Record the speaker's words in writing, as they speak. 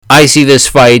I see this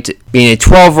fight being a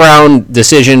 12-round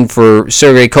decision for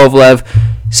Sergey Kovalev.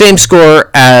 Same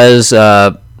score as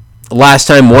last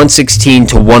time, 116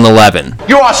 to 111.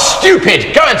 You are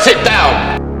stupid! Go and sit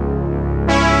down!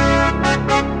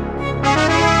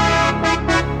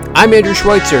 I'm Andrew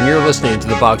Schweitzer, and you're listening to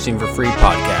the Boxing for Free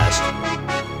podcast.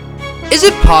 Is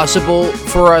it possible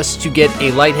for us to get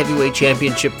a light heavyweight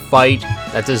championship fight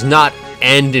that does not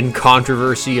end in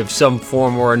controversy of some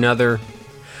form or another?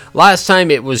 Last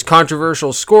time it was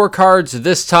controversial scorecards.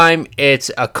 This time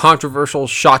it's a controversial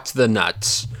shot to the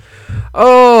nuts.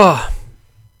 Oh,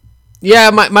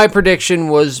 yeah, my prediction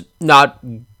was not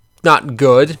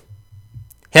good.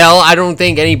 Hell, I don't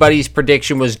think anybody's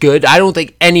prediction was good. I don't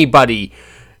think anybody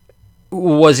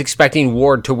was expecting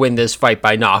Ward to win this fight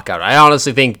by knockout. I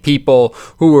honestly think people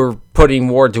who were putting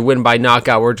Ward to win by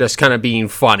knockout were just kind of being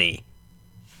funny.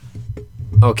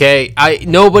 Okay,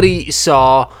 nobody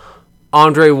saw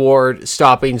Andre Ward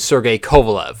stopping Sergey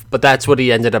Kovalev, but that's what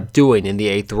he ended up doing in the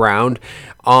 8th round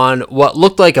on what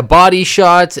looked like a body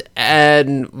shot,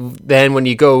 and then when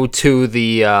you go to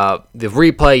the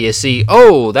replay, you see,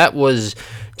 oh, that was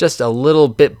just a little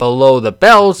bit below the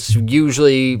belt,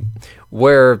 usually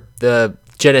where the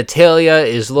genitalia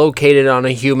is located on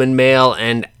a human male,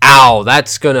 and ow,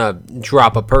 that's gonna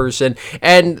drop a person.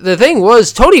 And the thing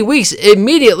was, Tony Weeks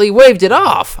immediately waved it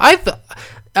off.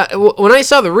 When I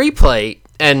saw the replay,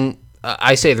 and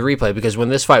I say the replay because when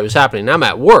this fight was happening, I'm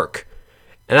at work,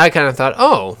 and I kind of thought,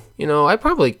 oh, I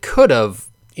probably could have,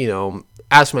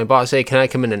 asked my boss, hey, can I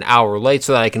come in an hour late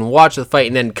so that I can watch the fight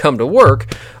and then come to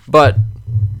work, but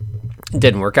it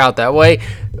didn't work out that way.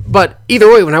 But either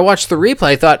way, when I watched the replay,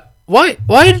 I thought, why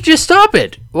did you stop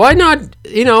it? Why not,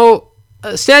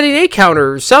 a standing 8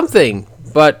 counter or something?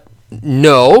 But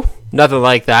no, nothing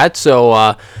like that,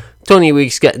 so Tony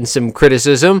Weeks getting some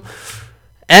criticism.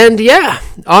 And yeah,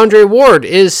 Andre Ward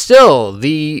is still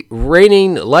the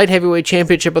reigning light heavyweight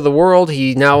championship of the world.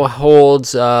 He now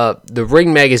holds the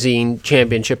Ring Magazine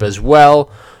championship as well.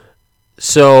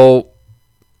 So,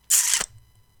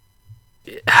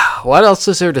 what else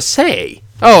is there to say?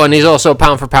 Oh, and he's also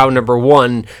pound for pound number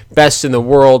 1 best in the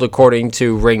world according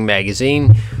to Ring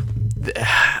Magazine.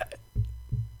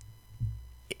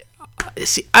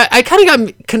 See, I kind of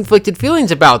got conflicted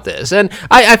feelings about this, and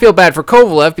I feel bad for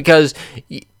Kovalev because,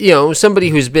 somebody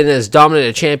who's been as dominant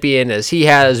a champion as he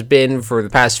has been for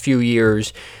the past few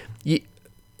years,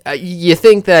 you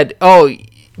think that, oh,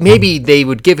 maybe they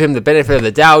would give him the benefit of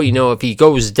the doubt, if he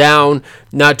goes down,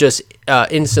 not just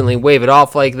instantly wave it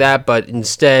off like that, but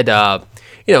instead,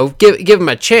 give him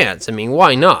a chance. I mean,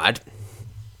 why not?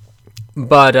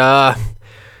 But,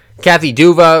 Kathy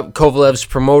Duva, Kovalev's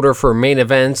promoter for main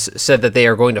events, said that they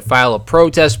are going to file a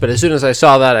protest, but as soon as I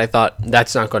saw that, I thought,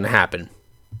 that's not going to happen.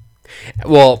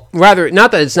 Well, rather,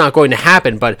 not that it's not going to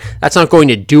happen, but that's not going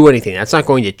to do anything. That's not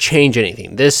going to change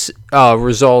anything. This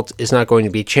result is not going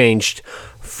to be changed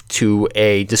to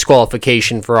a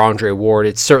disqualification for Andre Ward.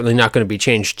 It's certainly not going to be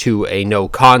changed to a no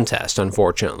contest,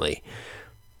 unfortunately.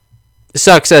 It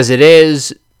sucks as it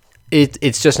is.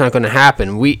 It's just not going to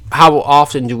happen. How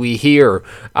often do we hear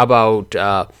about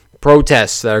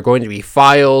protests that are going to be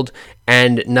filed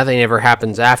and nothing ever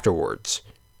happens afterwards?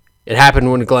 It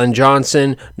happened when Glenn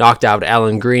Johnson knocked out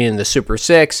Alan Green in the Super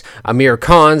 6. Amir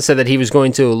Khan said that he was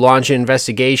going to launch an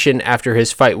investigation after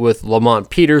his fight with Lamont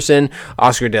Peterson.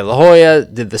 Oscar De La Hoya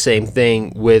did the same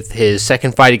thing with his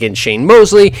second fight against Shane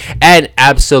Mosley, and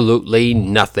absolutely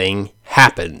nothing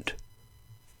happened.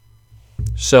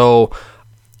 So,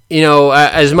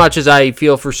 as much as I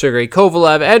feel for Sergey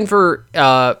Kovalev and for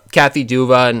Kathy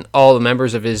Duva and all the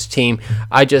members of his team,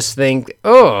 I just think,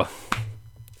 oh,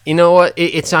 you know what?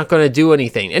 It's not going to do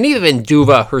anything. And even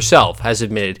Duva herself has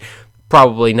admitted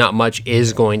probably not much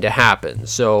is going to happen.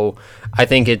 So I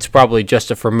think it's probably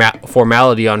just a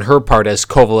formality on her part as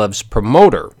Kovalev's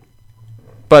promoter.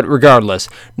 But regardless,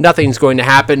 nothing's going to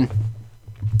happen.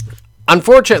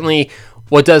 Unfortunately,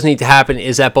 what does need to happen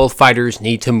is that both fighters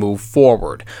need to move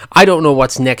forward. I don't know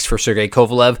what's next for Sergey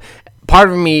Kovalev. Part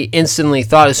of me instantly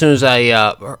thought, as soon as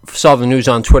I saw the news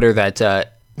on Twitter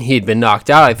that he had been knocked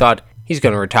out, I thought, he's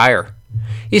going to retire.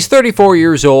 He's 34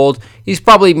 years old. He's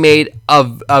probably made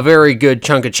a very good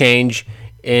chunk of change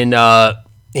in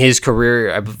his career.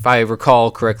 If I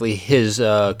recall correctly, his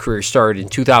career started in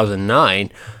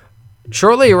 2009,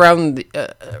 shortly around,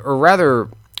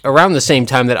 around the same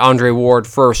time that Andre Ward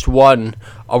first won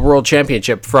a world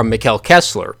championship from Mikkel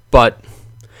Kessler. But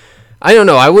I don't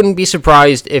know. I wouldn't be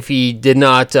surprised if he did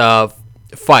not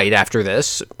fight after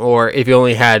this, or if he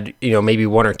only had maybe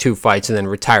 1 or 2 fights and then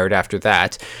retired after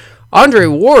that. Andre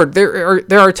Ward,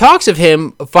 there are talks of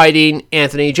him fighting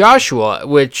Anthony Joshua,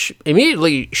 which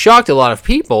immediately shocked a lot of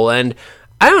people. And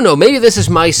I don't know, maybe this is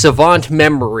my savant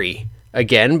memory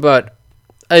again, but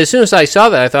as soon as I saw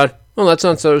that, I thought, well, that's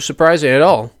not so surprising at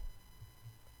all.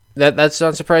 That's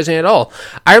not surprising at all.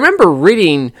 I remember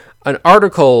reading an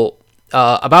article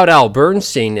about Al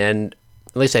Bernstein, and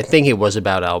at least I think it was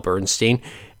about Al Bernstein,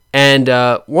 and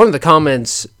one of the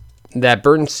comments that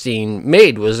Bernstein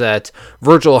made was that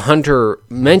Virgil Hunter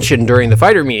mentioned during the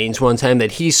fighter meetings one time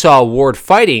that he saw Ward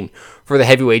fighting for the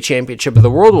heavyweight championship of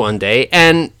the world one day,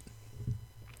 and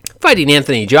fighting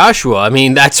Anthony Joshua, I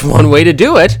mean, that's one way to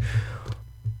do it.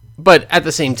 But at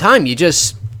the same time,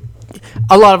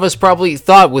 a lot of us probably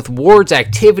thought with Ward's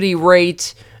activity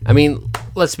rate, I mean,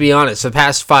 let's be honest, the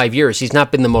past 5 years, he's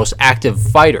not been the most active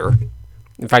fighter.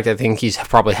 In fact, I think he's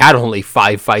probably had only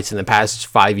 5 fights in the past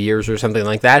 5 years or something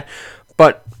like that.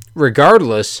 But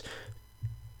regardless,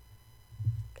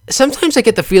 sometimes I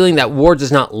get the feeling that Ward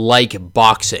does not like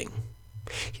boxing.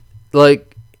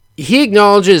 Like, he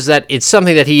acknowledges that it's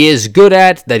something that he is good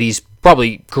at, that he's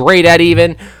probably great at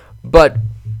even, but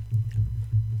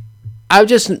I'm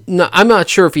not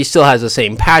sure if he still has the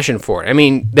same passion for it. I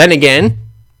mean, then again,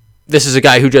 this is a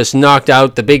guy who just knocked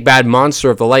out the big bad monster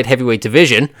of the light heavyweight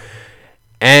division.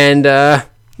 And,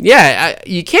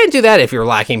 you can't do that if you're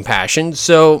lacking passion.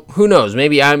 So, who knows?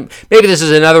 Maybe this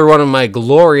is another one of my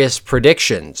glorious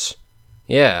predictions.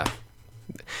 Yeah.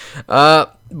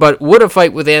 But would a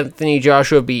fight with Anthony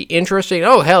Joshua be interesting?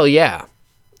 Oh, hell yeah.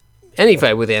 Any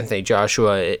fight with Anthony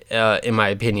Joshua, in my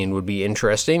opinion, would be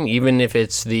interesting, even if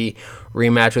it's the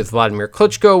rematch with Vladimir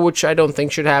Klitschko, which I don't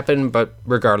think should happen, but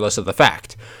regardless of the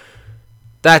fact.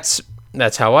 That's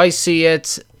how I see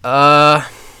it.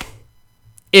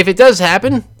 If it does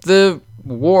happen, the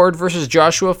Ward versus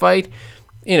Joshua fight,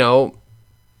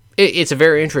 it's a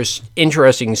very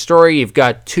interesting story. You've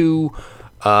got two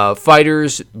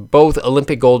fighters, both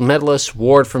Olympic gold medalists,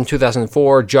 Ward from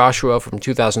 2004, Joshua from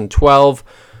 2012.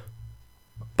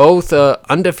 Both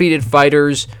undefeated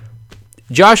fighters.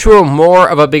 Joshua more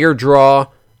of a bigger draw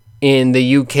in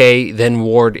the UK than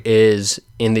Ward is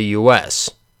in the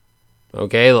US.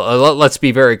 Okay, let's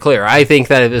be very clear. I think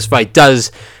that if this fight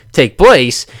does take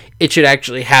place, it should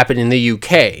actually happen in the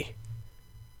UK.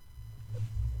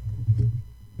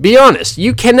 Be honest,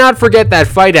 you cannot forget that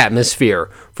fight atmosphere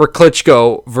for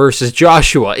Klitschko versus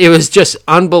Joshua. It was just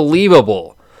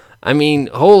unbelievable. I mean,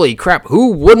 holy crap,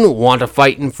 who wouldn't want to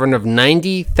fight in front of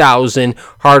 90,000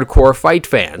 hardcore fight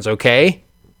fans, okay?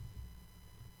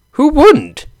 Who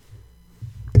wouldn't?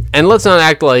 And let's not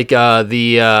act like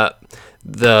the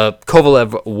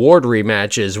Kovalev-Ward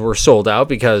rematches were sold out,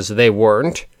 because they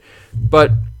weren't.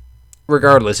 But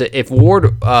regardless, if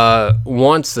Ward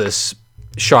wants this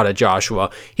shot at Joshua,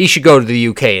 he should go to the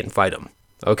UK and fight him,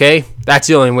 okay? That's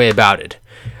the only way about it.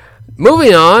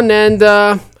 Moving on, and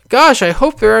gosh, I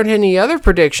hope there aren't any other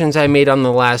predictions I made on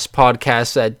the last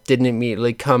podcast that didn't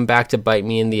immediately come back to bite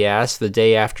me in the ass the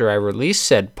day after I released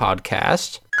said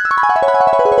podcast.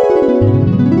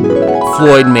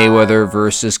 Floyd Mayweather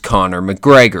versus Conor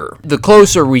McGregor. The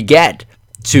closer we get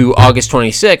to August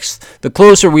 26th, the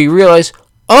closer we realize,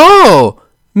 oh,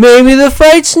 maybe the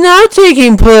fight's not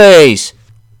taking place.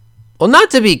 Well,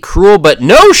 not to be cruel, but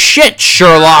no shit,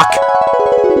 Sherlock.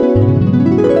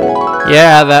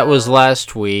 Yeah, that was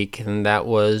last week, and that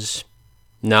was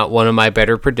not one of my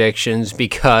better predictions,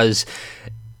 because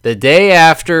the day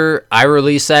after I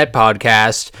released that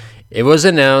podcast, it was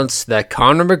announced that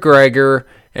Conor McGregor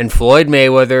and Floyd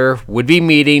Mayweather would be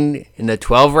meeting in a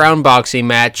 12-round boxing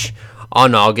match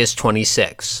on August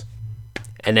 26th.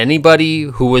 And anybody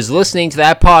who was listening to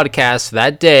that podcast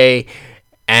that day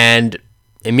and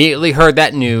immediately heard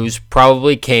that news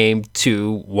probably came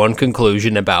to one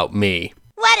conclusion about me.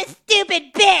 What a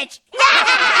stupid bitch!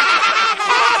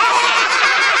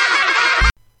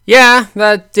 Yeah,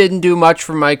 that didn't do much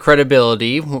for my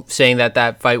credibility, saying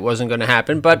that fight wasn't going to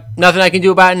happen, but nothing I can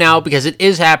do about it now because it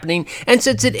is happening, and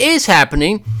since it is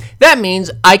happening, that means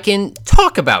I can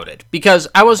talk about it, because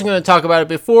I wasn't going to talk about it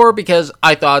before because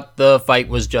I thought the fight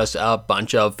was just a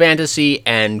bunch of fantasy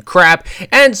and crap,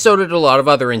 and so did a lot of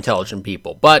other intelligent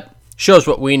people, but shows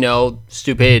what we know,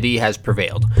 stupidity has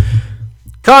prevailed.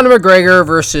 Conor McGregor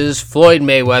versus Floyd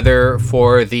Mayweather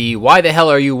for the Why the Hell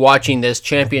Are You Watching This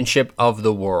Championship of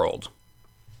the World.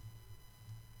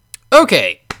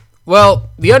 Okay,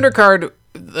 well, the undercard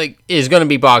is going to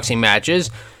be boxing matches.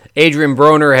 Adrian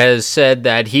Broner has said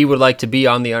that he would like to be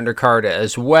on the undercard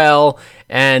as well,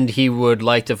 and he would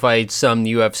like to fight some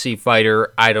UFC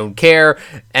fighter, I don't care.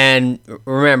 And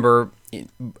remember,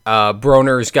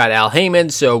 Broner's got Al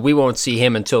Heyman, so we won't see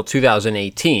him until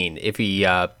 2018 if he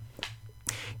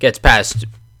gets past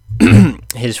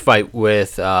his fight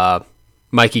with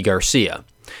Mikey Garcia.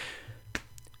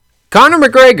 Conor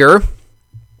McGregor,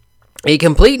 a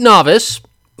complete novice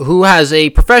who has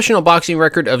a professional boxing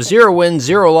record of 0 wins,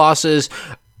 0 losses,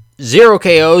 0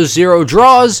 KOs, 0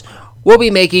 draws, will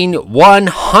be making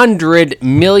 $100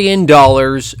 million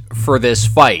for this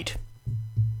fight.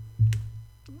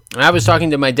 I was talking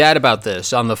to my dad about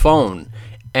this on the phone,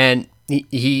 and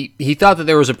he thought that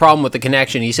there was a problem with the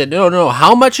connection. He said, no,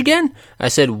 how much again? I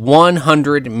said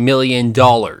 $100 million.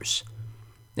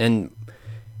 And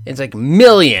it's like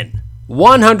million.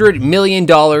 $100 million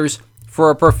for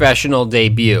a professional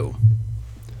debut.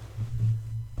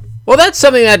 Well, that's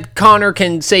something that Conor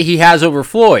can say he has over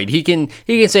Floyd. He can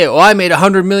say, I made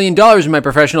 $100 million in my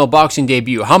professional boxing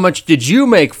debut. How much did you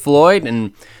make, Floyd?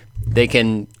 And they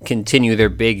can continue their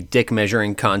big dick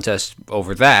measuring contest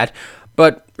over that.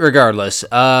 But regardless,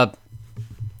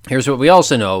 here's what we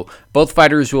also know. Both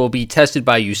fighters will be tested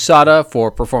by USADA for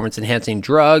performance-enhancing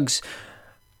drugs.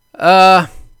 The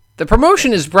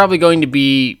promotion is probably going to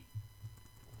be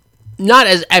not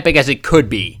as epic as it could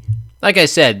be. Like I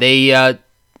said, they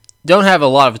don't have a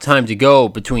lot of time to go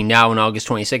between now and August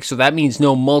 26th, so that means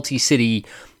no multi-city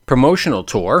promotional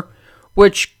tour,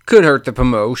 which could hurt the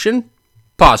promotion,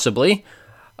 possibly.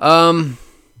 How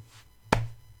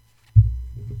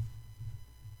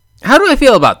do I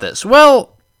feel about this?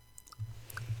 Well,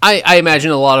 I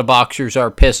imagine a lot of boxers are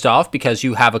pissed off because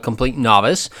you have a complete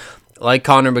novice like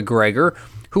Conor McGregor,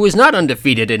 who is not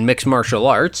undefeated in mixed martial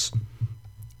arts,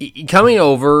 coming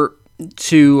over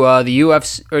to the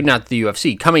UFC, or not the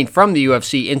UFC, coming from the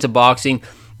UFC into boxing,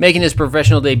 making his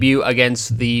professional debut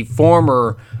against the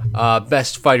former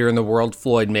best fighter in the world,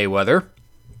 Floyd Mayweather.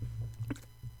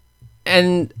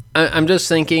 And I'm just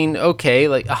thinking, okay,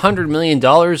 like $100 million,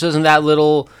 isn't that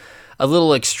a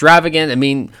little extravagant? I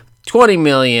mean, $20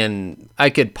 million,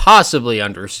 I could possibly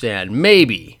understand,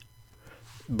 maybe.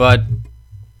 But,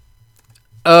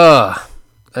 I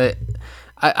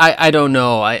don't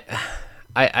know.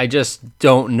 I just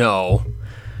don't know.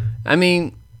 I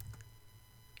mean,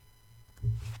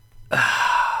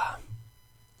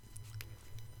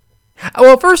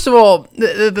 well, first of all,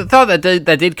 the thought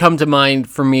that did come to mind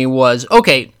for me was,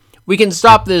 okay, we can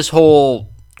stop this whole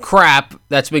crap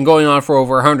that's been going on for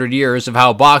over 100 years of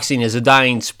how boxing is a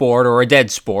dying sport or a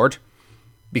dead sport,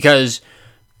 because,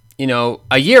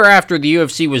 a year after the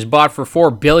UFC was bought for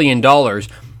 $4 billion,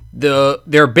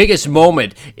 their biggest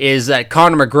moment is that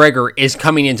Conor McGregor is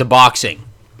coming into boxing.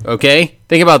 Okay?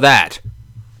 Think about that.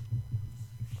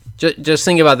 Just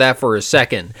think about that for a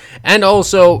second. And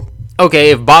also,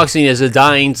 okay, if boxing is a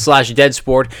dying/dead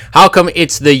sport, how come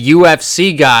it's the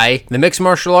UFC guy, the mixed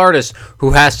martial artist,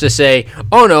 who has to say,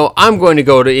 oh no, I'm going to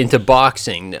go into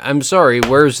boxing? I'm sorry,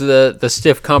 where's the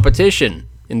stiff competition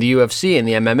in the UFC and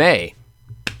the MMA?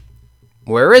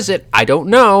 Where is it? I don't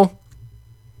know.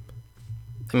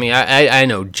 I mean, I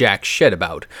know jack shit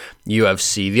about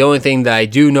UFC. The only thing that I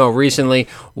do know recently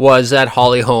was that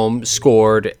Holly Holm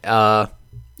scored a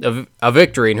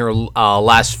victory in her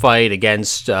last fight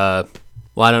against, I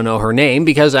don't know her name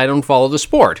because I don't follow the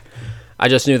sport. I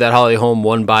just knew that Holly Holm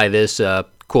won by this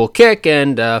cool kick,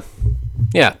 and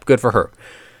yeah, good for her.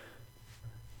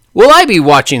 Will I be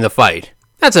watching the fight?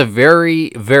 That's a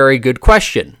very, very good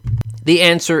question. The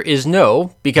answer is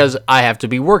no, because I have to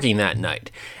be working that night.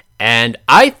 And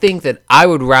I think that I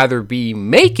would rather be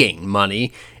making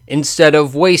money instead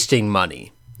of wasting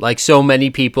money, like so many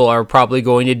people are probably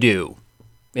going to do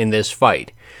in this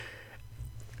fight.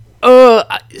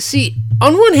 See,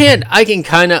 on one hand, I can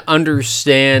kind of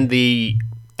understand the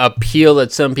appeal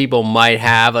that some people might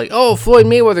have, like, oh, Floyd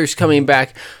Mayweather's coming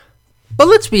back. But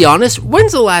let's be honest,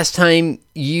 when's the last time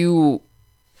you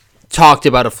talked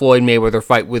about a Floyd Mayweather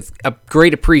fight with a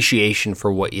great appreciation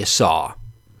for what you saw?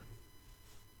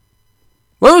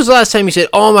 When was the last time you said,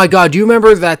 oh my God, do you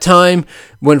remember that time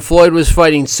when Floyd was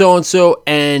fighting so-and-so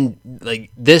and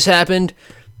like this happened?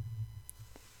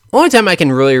 Only time I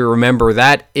can really remember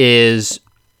that is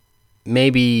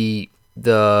maybe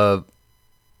the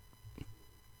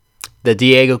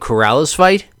Diego Corrales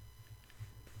fight.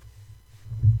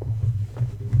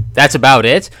 That's about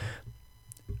it.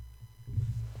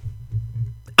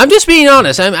 I'm just being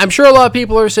honest. I'm sure a lot of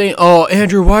people are saying, "Oh,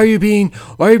 Andrew, why are you being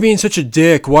such a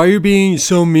dick? Why are you being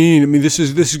so mean? I mean, this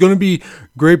is going to be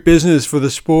great business for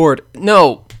the sport."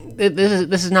 No,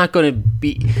 this is not going to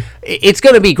be. It's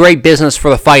going to be great business for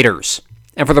the fighters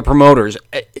and for the promoters.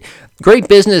 Great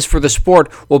business for the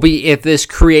sport will be if this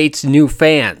creates new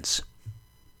fans.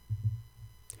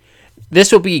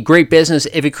 This will be great business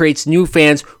if it creates new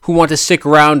fans who want to stick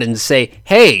around and say,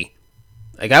 "Hey,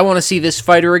 like I want to see this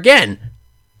fighter again."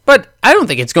 But I don't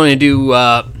think it's going to do.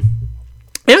 I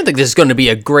don't think this is going to be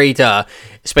a great,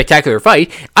 spectacular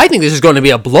fight. I think this is going to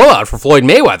be a blowout for Floyd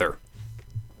Mayweather.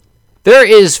 There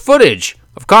is footage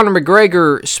of Conor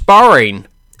McGregor sparring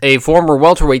a former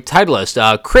welterweight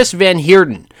titleist, Chris Van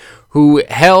Heerden, who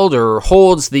held or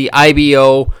holds the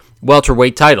IBO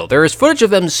welterweight title. There is footage of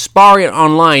them sparring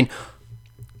online.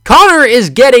 Conor is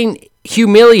getting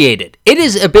humiliated. It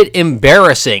is a bit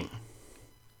embarrassing.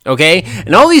 Okay?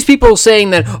 And all these people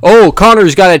saying that, oh,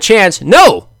 Conor's got a chance.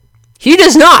 No, he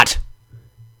does not.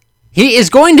 He is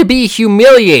going to be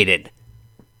humiliated.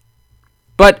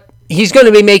 But he's going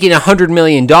to be making $100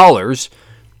 million.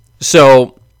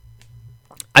 So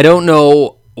I don't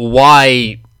know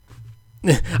why.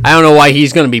 I don't know why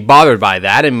he's going to be bothered by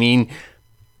that. I mean,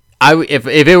 if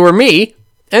it were me,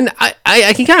 and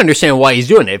I can kind of understand why he's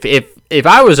doing it. If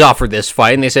I was offered this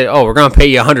fight and they said, "Oh, we're going to pay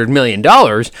you $100 million,"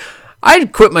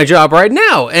 I'd quit my job right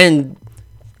now and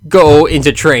go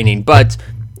into training. But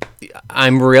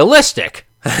I'm realistic,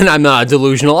 and I'm not a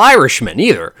delusional Irishman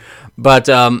either. But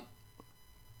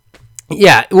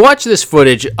yeah, watch this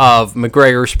footage of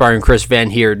McGregor sparring Chris Van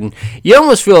Heerden. You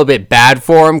almost feel a bit bad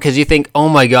for him because you think, oh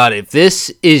my God, if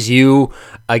this is you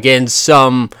against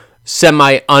some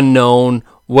semi-unknown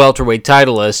welterweight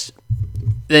titleist,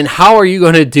 then how are you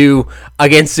going to do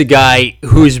against a guy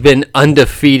who's been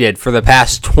undefeated for the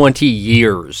past 20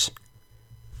 years?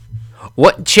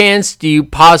 What chance do you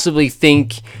possibly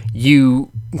think you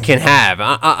can have?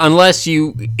 Unless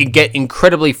you get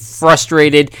incredibly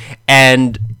frustrated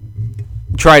and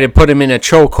try to put him in a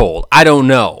chokehold. I don't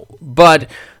know. But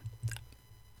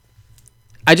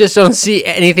I just don't see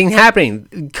anything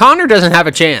happening. Conor doesn't have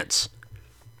a chance.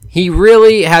 He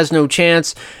really has no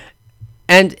chance.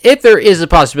 And if there is a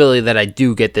possibility that I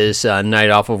do get this night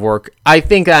off of work, I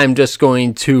think I'm just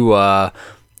going to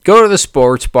go to the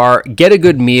sports bar, get a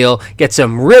good meal, get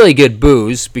some really good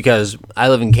booze, because I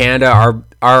live in Canada.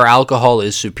 Our alcohol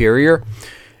is superior.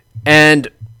 And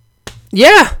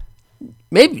yeah,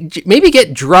 maybe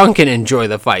get drunk and enjoy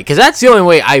the fight, because that's the only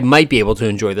way I might be able to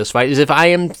enjoy this fight, is if I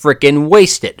am freaking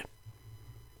wasted.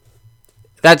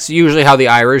 That's usually how the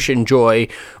Irish enjoy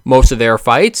most of their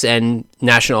fights and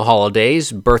national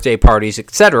holidays, birthday parties,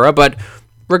 etc. But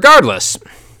regardless,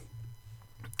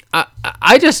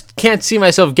 I just can't see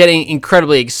myself getting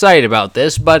incredibly excited about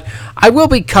this, but I will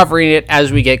be covering it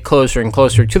as we get closer and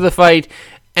closer to the fight.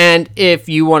 And if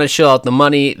you want to shell out the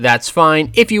money, that's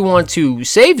fine. If you want to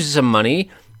save some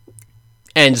money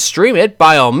and stream it,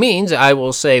 by all means, I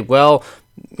will say, well,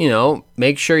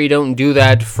 make sure you don't do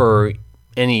that for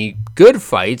any good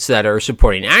fights that are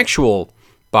supporting actual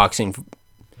boxing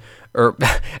or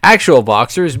actual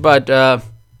boxers. But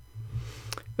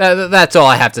that's all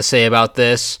I have to say about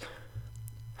this.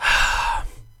 How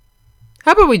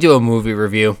about we do a movie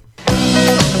review?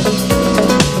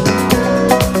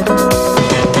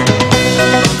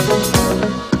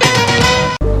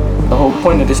 The whole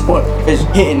point of this sport is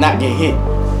hit and not get hit.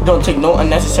 Don't take no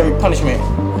unnecessary punishment.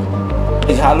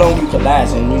 It's how long you can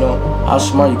last and how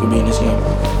smart you can be in this game.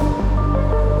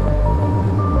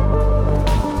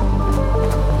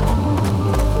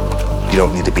 You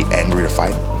don't need to be angry to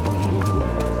fight.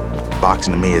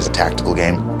 Boxing to me is a tactical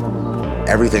game.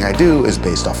 Everything I do is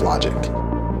based off logic.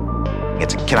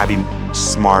 It's can I be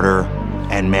smarter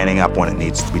and manning up when it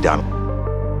needs to be done?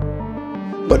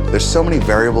 But there's so many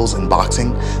variables in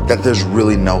boxing that there's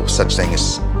really no such thing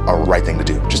as a right thing to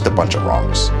do, just a bunch of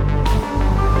wrongs.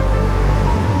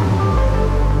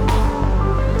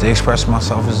 To express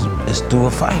myself is through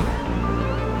a fight.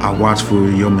 I watch for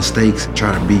your mistakes,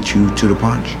 try to beat you to the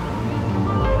punch.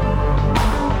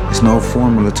 There's no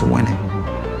formula to winning.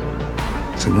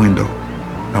 It's a window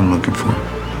I'm looking for.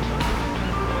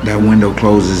 That window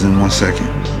closes in 1 second.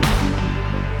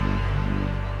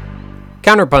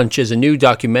 Counterpunch is a new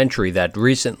documentary that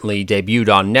recently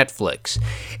debuted on Netflix.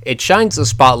 It shines the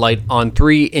spotlight on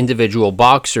 3 individual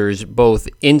boxers, both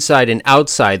inside and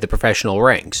outside the professional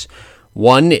ranks.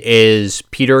 One is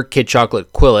Peter Kid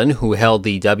Chocolate Quillin, who held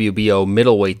the WBO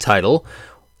middleweight title.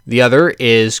 The other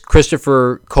is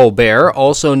Christopher Colbert,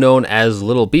 also known as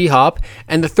Little B-Hop.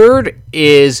 And the third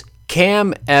is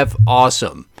Cam F.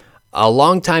 Awesome, a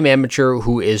longtime amateur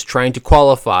who is trying to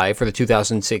qualify for the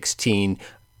 2016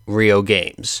 Rio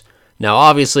Games. Now,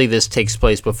 obviously, this takes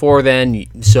place before then,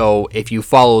 so if you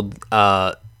followed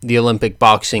the Olympic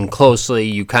boxing closely,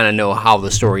 you kind of know how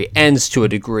the story ends to a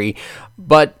degree.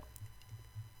 But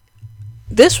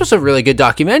this was a really good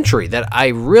documentary that I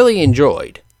really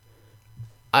enjoyed.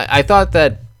 I thought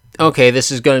that, okay, this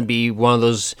is going to be one of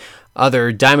those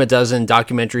other dime a dozen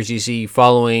documentaries you see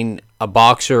following a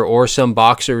boxer or some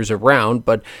boxers around,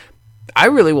 but I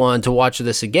really wanted to watch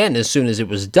this again as soon as it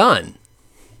was done,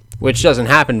 which doesn't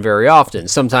happen very often.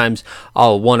 Sometimes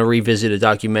I'll want to revisit a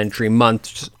documentary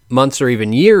months or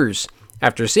even years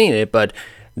after seeing it, but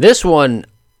this one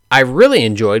I really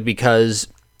enjoyed because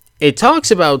it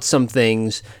talks about some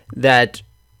things that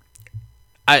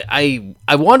I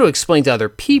want to explain to other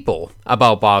people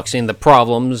about boxing, the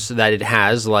problems that it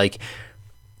has, like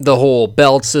the whole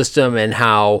belt system and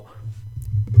how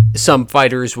some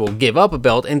fighters will give up a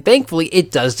belt, and thankfully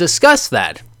it does discuss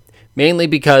that. Mainly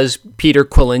because Peter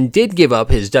Quillen did give up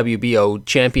his WBO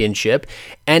championship,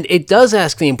 and it does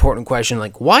ask the important question,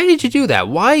 like, why did you do that?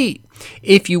 Why,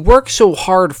 if you work so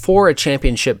hard for a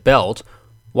championship belt,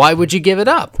 why would you give it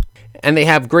up? And they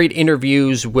have great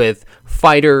interviews with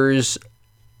fighters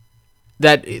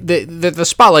that the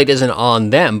spotlight isn't on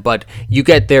them, but you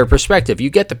get their perspective. You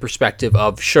get the perspective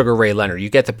of Sugar Ray Leonard. You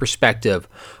get the perspective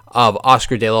of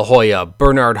Oscar De La Hoya,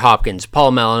 Bernard Hopkins,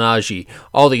 Paul Malignaggi,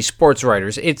 all these sports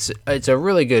writers. It's a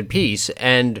really good piece,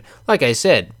 and like I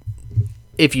said,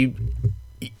 if you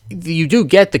do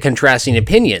get the contrasting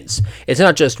opinions. It's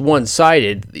not just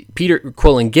one-sided. Peter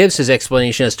Quillen gives his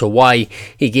explanation as to why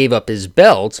he gave up his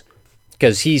belt,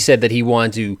 because he said that he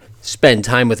wanted to spend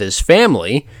time with his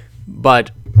family. But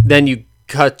then you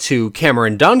cut to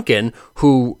Cameron Duncan,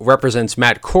 who represents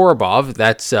Matt Korobov.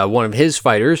 That's one of his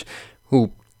fighters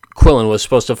who Quillen was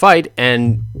supposed to fight,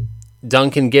 and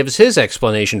Duncan gives his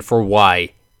explanation for why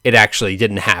it actually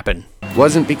didn't happen.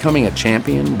 Wasn't becoming a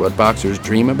champion what boxers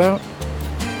dream about?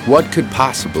 What could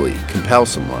possibly compel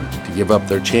someone to give up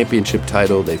their championship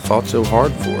title they fought so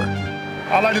hard for?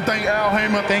 I'd like to thank Al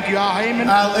Heyman. Thank you, Al Heyman.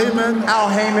 Al Heyman. Al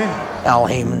Heyman. Al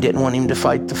Heyman didn't want him to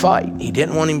fight the fight. He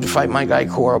didn't want him to fight my guy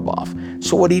Korobov.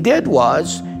 So what he did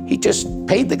was he just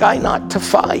paid the guy not to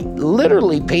fight.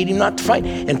 Literally paid him not to fight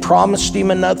and promised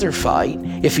him another fight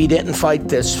if he didn't fight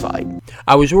this fight.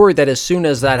 I was worried that as soon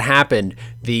as that happened,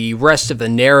 the rest of the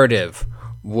narrative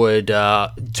would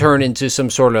turn into some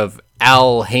sort of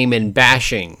Al Heyman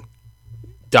bashing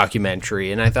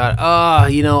documentary, and I thought,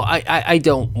 I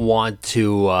don't want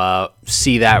to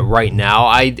see that right now.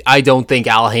 I don't think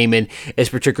Al Heyman is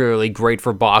particularly great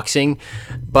for boxing,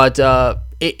 but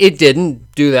it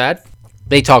didn't do that.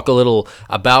 They talk a little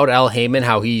about Al Heyman,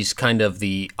 how he's kind of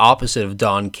the opposite of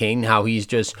Don King, how he's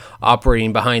just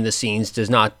operating behind the scenes, does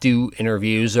not do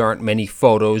interviews, there aren't many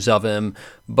photos of him,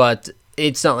 but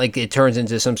it's not like it turns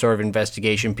into some sort of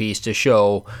investigation piece to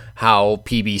show how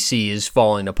PBC is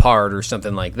falling apart or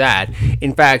something like that.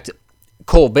 In fact,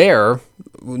 Colbert,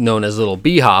 known as Little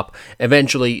B-Hop,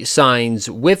 eventually signs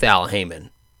with Al Heyman.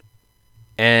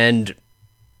 And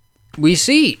we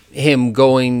see him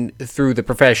going through the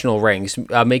professional ranks,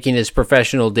 making his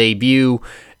professional debut,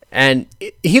 and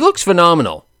he looks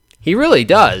phenomenal. He really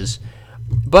does.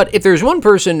 But if there's one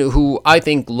person who I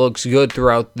think looks good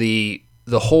throughout the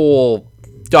whole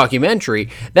documentary,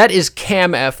 that is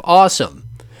Cam F. Awesome.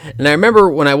 And I remember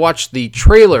when I watched the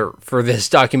trailer for this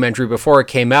documentary before it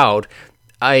came out,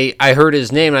 I heard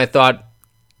his name and I thought,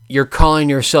 you're calling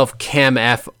yourself Cam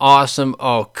F. Awesome?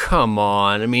 Oh, come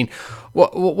on. I mean,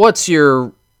 what's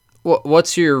your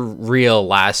real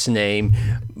last name?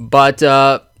 But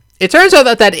it turns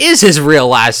out that is his real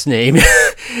last name.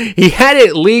 He had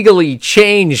it legally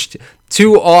changed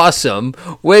to Awesome,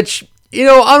 which,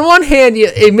 on one hand,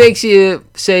 it makes you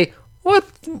say, what?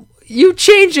 You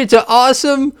changed it to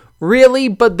Awesome? Really?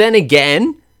 But then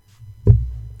again,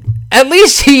 at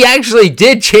least he actually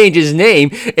did change his name.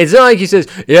 It's not like he says,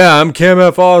 yeah, I'm Cam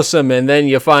F. Awesome, and then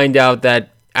you find out that,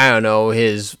 I don't know,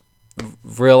 his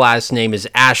real last name is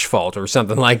Asphalt or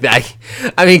something like that.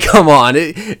 I mean, come on.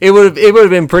 It would have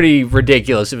been pretty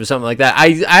ridiculous if it was something like that.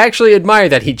 I actually admire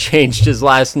that he changed his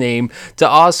last name to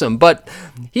Awesome, but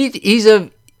he's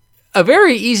a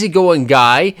very easygoing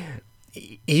guy.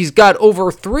 He's got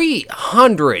over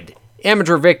 300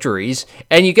 amateur victories,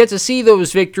 and you get to see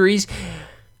those victories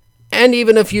and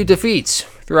even a few defeats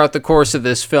throughout the course of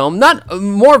this film. Not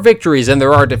more victories than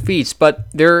there are defeats, but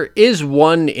there is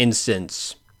one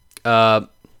instance.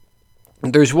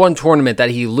 There's one tournament that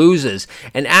he loses,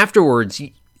 and afterwards,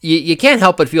 you can't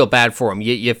help but feel bad for him.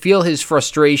 You feel his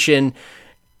frustration,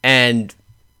 and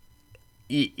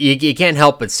you can't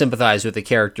help but sympathize with the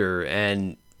character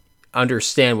and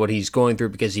understand what he's going through,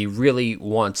 because he really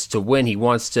wants to win. He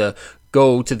wants to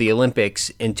go to the Olympics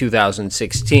in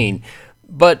 2016.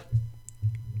 But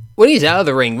when he's out of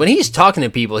the ring, when he's talking to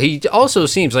people, he also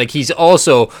seems like he's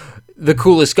also the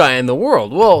coolest guy in the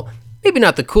world. Well, maybe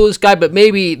not the coolest guy, but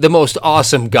maybe the most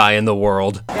awesome guy in the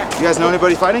world. You guys know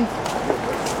anybody fighting?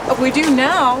 We do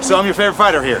now. So I'm your favorite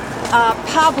fighter here.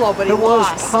 Pablo, but he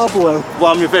lost. Pablo. Well,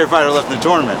 I'm your favorite fighter left in the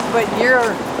tournament. But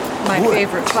you're my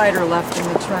favorite fighter left in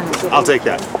the tournament. I'll take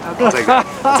that. Okay. I'll take that.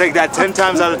 I'll take that 10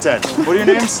 times out of 10. What are your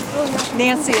names?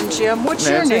 Nancy and Jim. What's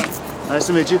Nancy. your name? Nice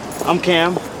to meet you. I'm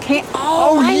Cam.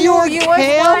 Oh, I know you're you.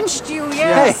 Cam? I watched you.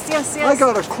 Yes, Hey, yes. I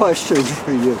got a question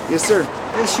for you. Yes, sir.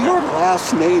 Is your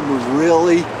last name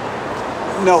really?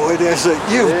 No, it isn't.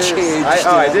 You've changed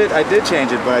it. I did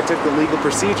change it, but I took the legal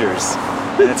procedures.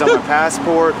 And it's on my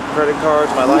passport, credit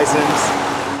cards, my license.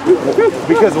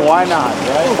 Because why not,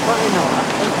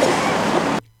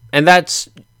 right? And that's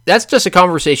just a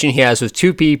conversation he has with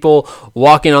two people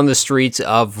walking on the streets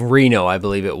of Reno, I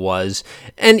believe it was.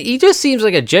 And he just seems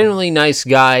like a genuinely nice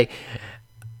guy.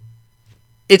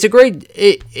 It's a great...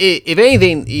 if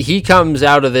anything, he comes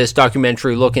out of this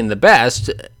documentary looking the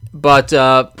best. But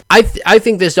I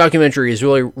think this documentary is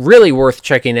really worth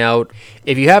checking out.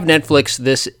 If you have Netflix,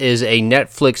 this is a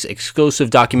Netflix exclusive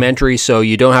documentary, so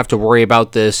you don't have to worry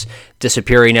about this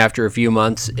disappearing after a few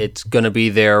months. It's going to be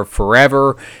there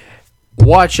forever.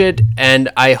 Watch it, and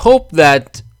I hope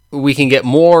that we can get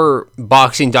more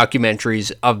boxing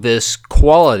documentaries of this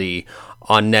quality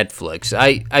on Netflix.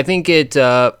 I think it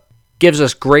gives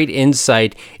us great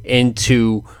insight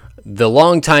into the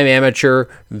longtime amateur,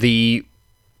 the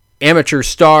amateur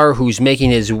star who's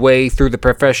making his way through the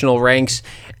professional ranks,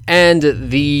 and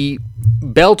the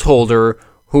belt holder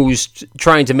who's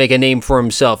trying to make a name for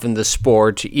himself in the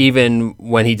sport even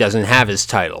when he doesn't have his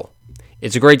title.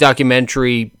 It's a great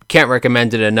documentary. Can't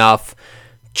recommend it enough.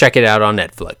 Check it out on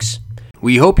Netflix.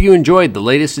 We hope you enjoyed the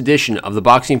latest edition of the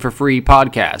Boxing for Free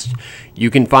podcast.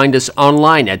 You can find us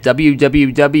online at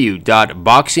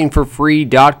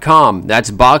www.boxingforfree.com. That's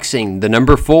boxing, the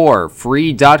number 4,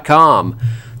 free.com.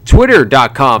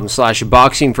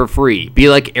 Twitter.com/boxingforfree. Be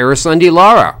like Arislandi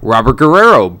Lara, Robert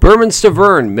Guerrero, Berman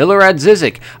Stavern, Milorad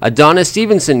Zizic, Adonis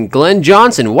Stevenson, Glenn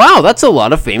Johnson. Wow, that's a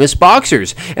lot of famous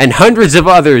boxers. And hundreds of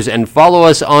others. And follow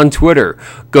us on Twitter.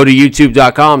 Go to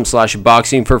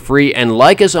youtube.com/boxingforfree and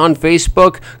like us on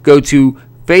Facebook. Go to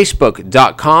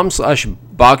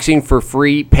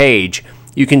facebook.com/boxingforfree page.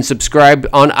 You can subscribe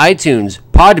on iTunes,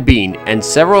 Podbean, and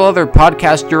several other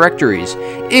podcast directories.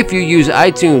 If you use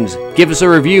iTunes, give us a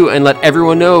review and let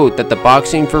everyone know that the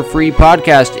Boxing for Free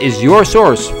podcast is your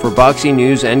source for boxing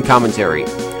news and commentary.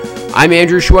 I'm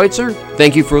Andrew Schweitzer.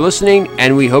 Thank you for listening,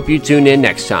 and we hope you tune in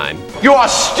next time. You are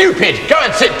stupid. Go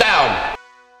and sit down.